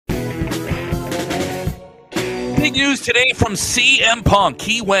Big news today from CM Punk.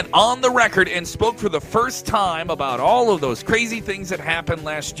 He went on the record and spoke for the first time about all of those crazy things that happened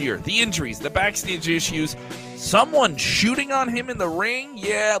last year. The injuries, the backstage issues, someone shooting on him in the ring.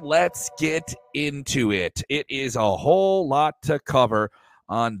 Yeah, let's get into it. It is a whole lot to cover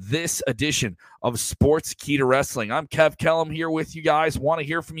on this edition of Sportskeeda Wrestling. I'm Kev Kellam here with you guys. Want to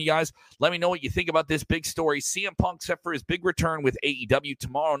hear from you guys. Let me know what you think about this big story. CM Punk set for his big return with AEW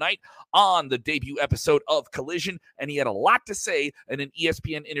tomorrow night on the debut episode of Collision, and he had a lot to say in an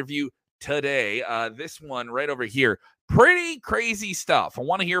ESPN interview today. This one right over here. Pretty crazy stuff. I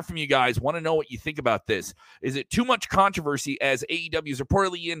want to hear from you guys. Want to know what you think about this. Is it too much controversy as AEW is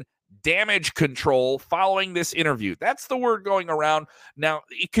reportedly in damage control following this interview? That's the word going around. Now,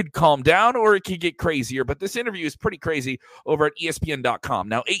 it could calm down or it could get crazier, but this interview is pretty crazy over at ESPN.com.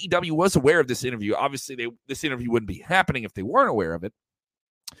 Now, AEW was aware of this interview. Obviously, this interview wouldn't be happening if they weren't aware of it.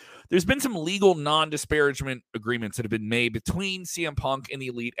 There's been some legal non-disparagement agreements that have been made between CM Punk and the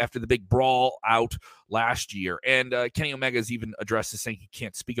Elite after the big brawl out last year. And Kenny Omega's even addressed this, saying he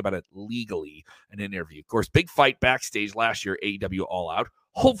can't speak about it legally in an interview. Of course, big fight backstage last year, AEW All Out.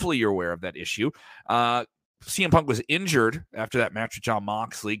 Hopefully you're aware of that issue. CM Punk was injured after that match with Jon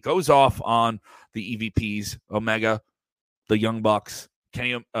Moxley. Goes off on the EVPs, Omega, the Young Bucks,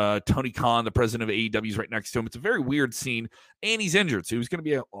 Tony Khan, the president of AEW, is right next to him. It's a very weird scene, and he's injured, so he was going to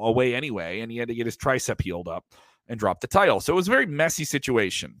be away anyway, and he had to get his tricep healed up and drop the title. So it was a very messy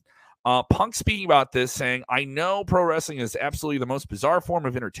situation. Punk speaking about this, saying, I know pro wrestling is absolutely the most bizarre form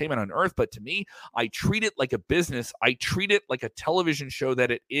of entertainment on earth, but to me, I treat it like a business. I treat it like a television show that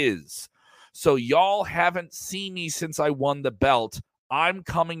it is. So y'all haven't seen me since I won the belt. I'm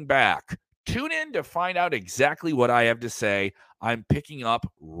coming back. Tune in to find out exactly what I have to say. I'm picking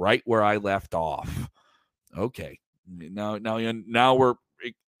up right where I left off. Okay. Now we're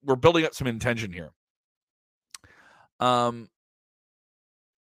building up some intention here.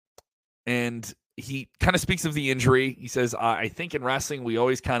 And he kind of speaks of the injury. He says, I think in wrestling, we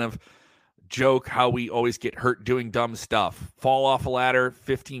always kind of joke how we always get hurt doing dumb stuff. Fall off a ladder,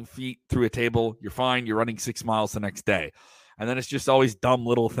 15 feet through a table. You're fine. You're running 6 miles the next day. And then it's just always dumb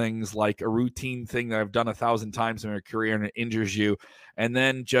little things like a routine thing that I've done 1,000 times in my career and it injures you. And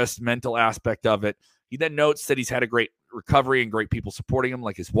then just mental aspect of it. He then notes that he's had a great recovery and great people supporting him,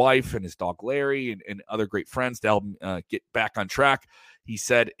 like his wife and his dog Larry and other great friends to help him get back on track. He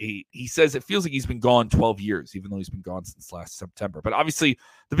said he says it feels like he's been gone 12 years, even though he's been gone since last September. But obviously,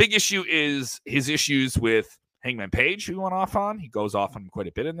 the big issue is his issues with Hangman Page, who he went off on. He goes off on quite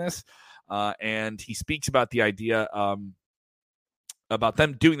a bit in this. And he speaks about the idea about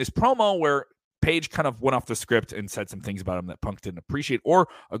them doing this promo where Page kind of went off the script and said some things about him that Punk didn't appreciate or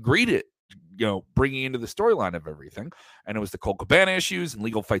agreed it, bringing into the storyline of everything. And it was the Colt Cabana issues and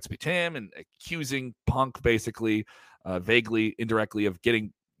legal fights between him and accusing Punk basically, vaguely, indirectly of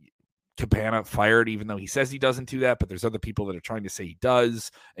getting Cabana fired, even though he says he doesn't do that. But there's other people that are trying to say he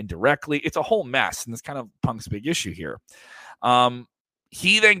does indirectly. It's a whole mess. And it's kind of Punk's big issue here.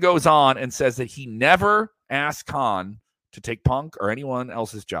 He then goes on and says that he never asked Khan to take Punk or anyone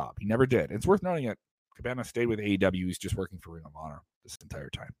else's job. He never did. It's worth noting that Cabana stayed with AEW. He's just working for Ring of Honor this entire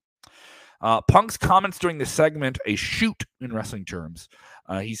time. Punk's comments during the segment, a shoot in wrestling terms,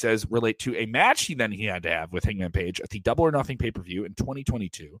 he says relate to a match he had to have with Hangman Page at the Double or Nothing pay-per-view in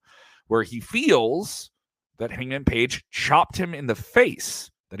 2022, where he feels that Hangman Page chopped him in the face,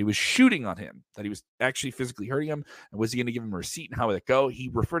 that he was shooting on him, that he was actually physically hurting him, and was he going to give him a receipt and how would it go? He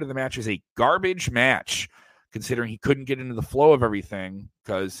referred to the match as a garbage match, considering he couldn't get into the flow of everything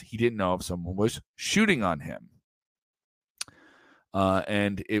because he didn't know if someone was shooting on him.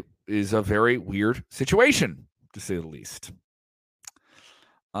 And it is a very weird situation, to say the least.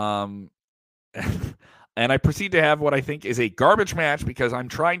 And I proceed to have what I think is a garbage match because I'm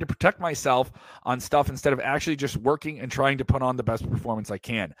trying to protect myself on stuff instead of actually just working and trying to put on the best performance I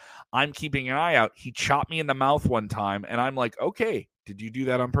can. I'm keeping an eye out. He chopped me in the mouth one time, and I'm like, okay, did you do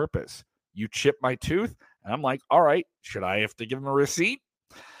that on purpose? You chipped my tooth? And I'm like, all right, should I have to give him a receipt?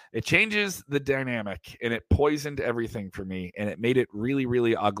 It changes the dynamic, and it poisoned everything for me, and it made it really,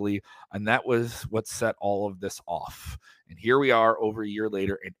 really ugly, and that was what set all of this off. And here we are over a year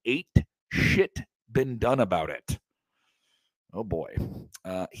later, and ain't shit been done about it. Oh, boy.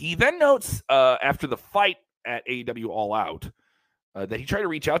 He then notes after the fight at AEW All Out that he tried to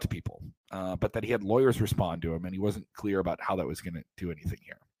reach out to people, but that he had lawyers respond to him, and he wasn't clear about how that was going to do anything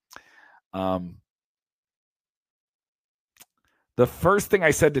here. The first thing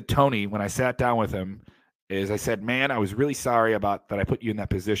I said to Tony when I sat down with him is I said, man, I was really sorry about that I put you in that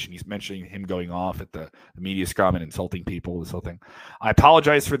position. He's mentioning him going off at the media scrum and insulting people, this whole thing. I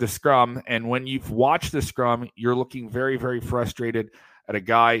apologize for the scrum. And when you've watched the scrum, you're looking very, very frustrated at a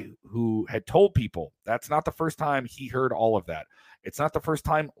guy who had told people. That's not the first time he heard all of that. It's not the first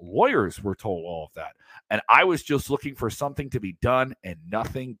time lawyers were told all of that. And I was just looking for something to be done, and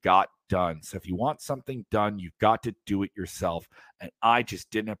nothing got done. So if you want something done, you've got to do it yourself. And I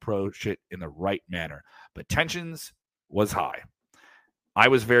just didn't approach it in the right manner. But tensions was high. I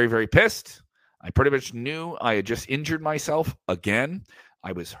was very, very pissed. I pretty much knew I had just injured myself again.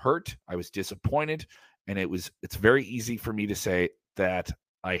 I was hurt. I was disappointed. And it's very easy for me to say that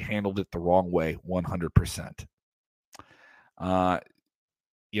I handled it the wrong way 100%.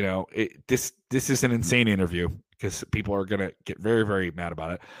 This is an insane interview because people are going to get very, very mad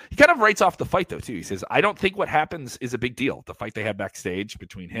about it. He kind of writes off the fight, though, too. He says, I don't think what happens is a big deal. The fight they had backstage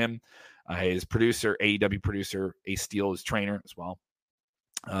between him, his producer, AEW producer, Ace Steel, his trainer as well.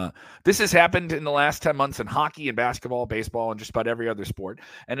 This has happened in the last 10 months in hockey and basketball, baseball, and just about every other sport.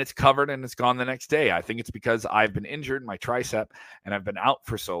 And it's covered and it's gone the next day. I think it's because I've been injured, my tricep, and I've been out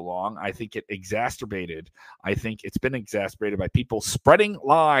for so long. I think it's been exacerbated by people spreading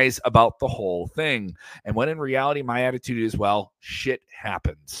lies about the whole thing. And when in reality, my attitude is, well, shit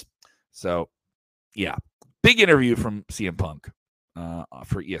happens. So, yeah, big interview from CM Punk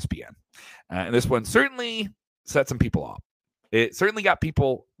for ESPN. And this one certainly set some people off. It certainly got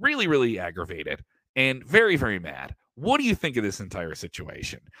people really, really aggravated and very, very mad. What do you think of this entire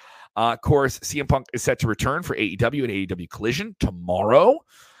situation? Of course, CM Punk is set to return for AEW and AEW Collision tomorrow.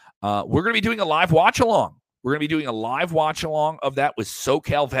 We're going to be doing a live watch-along. We're going to be doing a live watch-along of that with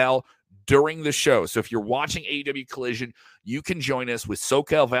SoCal Val during the show. So if you're watching AEW Collision, you can join us with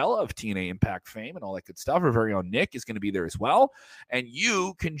SoCal Val of TNA Impact fame and all that good stuff. Our very own Nick is going to be there as well. And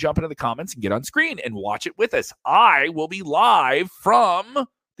you can jump into the comments and get on screen and watch it with us. I will be live from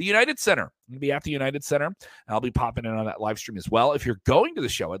the United Center. I'm going to be at the United Center. I'll be popping in on that live stream as well. If you're going to the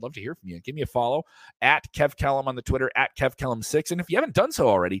show, I'd love to hear from you. Give me a follow at Kev Kellam on the Twitter, at Kev Kellam6. And if you haven't done so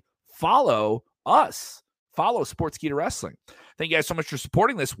already, follow us. Follow Sportskeeda Wrestling. Thank you guys so much for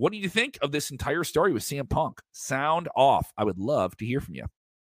supporting this. What do you think of this entire story with CM Punk? Sound off. I would love to hear from you.